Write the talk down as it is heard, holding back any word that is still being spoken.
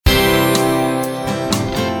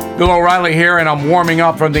Bill O'Reilly here, and I'm warming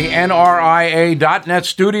up from the NRIA.net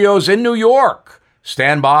studios in New York.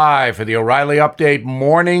 Stand by for the O'Reilly Update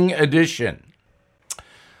Morning Edition.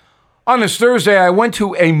 On this Thursday, I went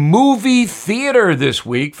to a movie theater this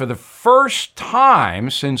week for the first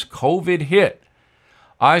time since COVID hit.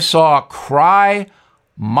 I saw Cry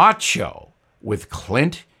Macho with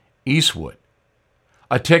Clint Eastwood.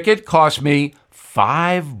 A ticket cost me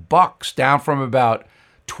 $5, down from about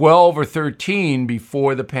 12 or 13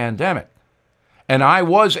 before the pandemic. And I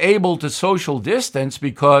was able to social distance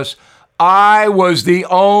because I was the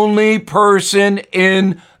only person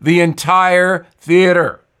in the entire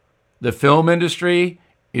theater. The film industry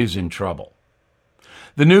is in trouble.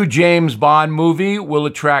 The new James Bond movie will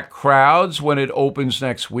attract crowds when it opens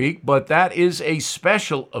next week, but that is a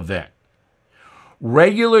special event.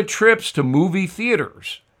 Regular trips to movie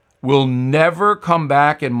theaters will never come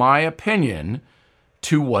back, in my opinion,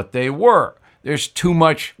 to what they were. There's too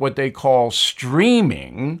much what they call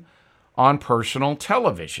streaming on personal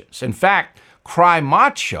televisions. In fact, Cry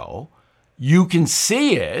Macho, you can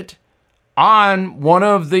see it on one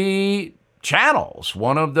of the channels,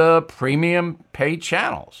 one of the premium paid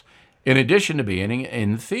channels, in addition to being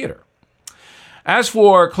in the theater. As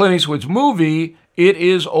for Clint Eastwood's movie, it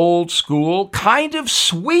is old school, kind of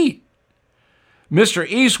sweet. Mr.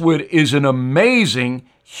 Eastwood is an amazing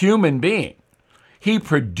human being. He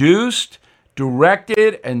produced,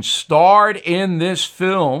 directed, and starred in this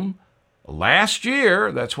film last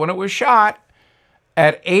year, that's when it was shot,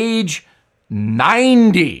 at age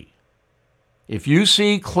 90. If you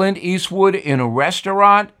see Clint Eastwood in a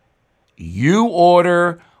restaurant, you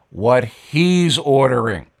order what he's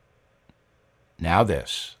ordering. Now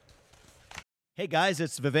this. Hey guys,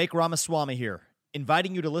 it's Vivek Ramaswamy here,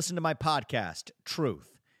 inviting you to listen to my podcast, Truth.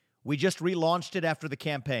 We just relaunched it after the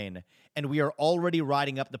campaign, and we are already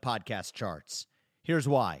riding up the podcast charts. Here's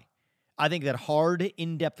why. I think that hard,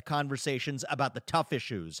 in-depth conversations about the tough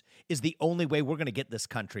issues is the only way we're going to get this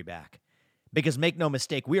country back. Because make no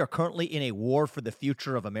mistake, we are currently in a war for the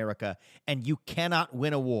future of America, and you cannot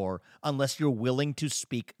win a war unless you're willing to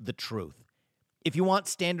speak the truth. If you want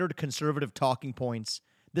standard conservative talking points,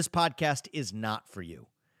 this podcast is not for you.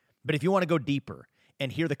 But if you want to go deeper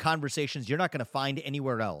and hear the conversations you're not going to find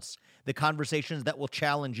anywhere else, the conversations that will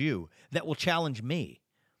challenge you, that will challenge me,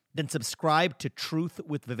 then subscribe to Truth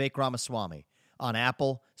with Vivek Ramaswamy on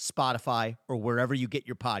Apple, Spotify, or wherever you get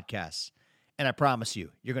your podcasts. And I promise you,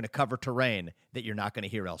 you're going to cover terrain that you're not going to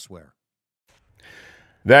hear elsewhere.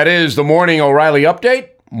 That is the Morning O'Reilly Update.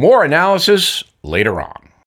 More analysis later on.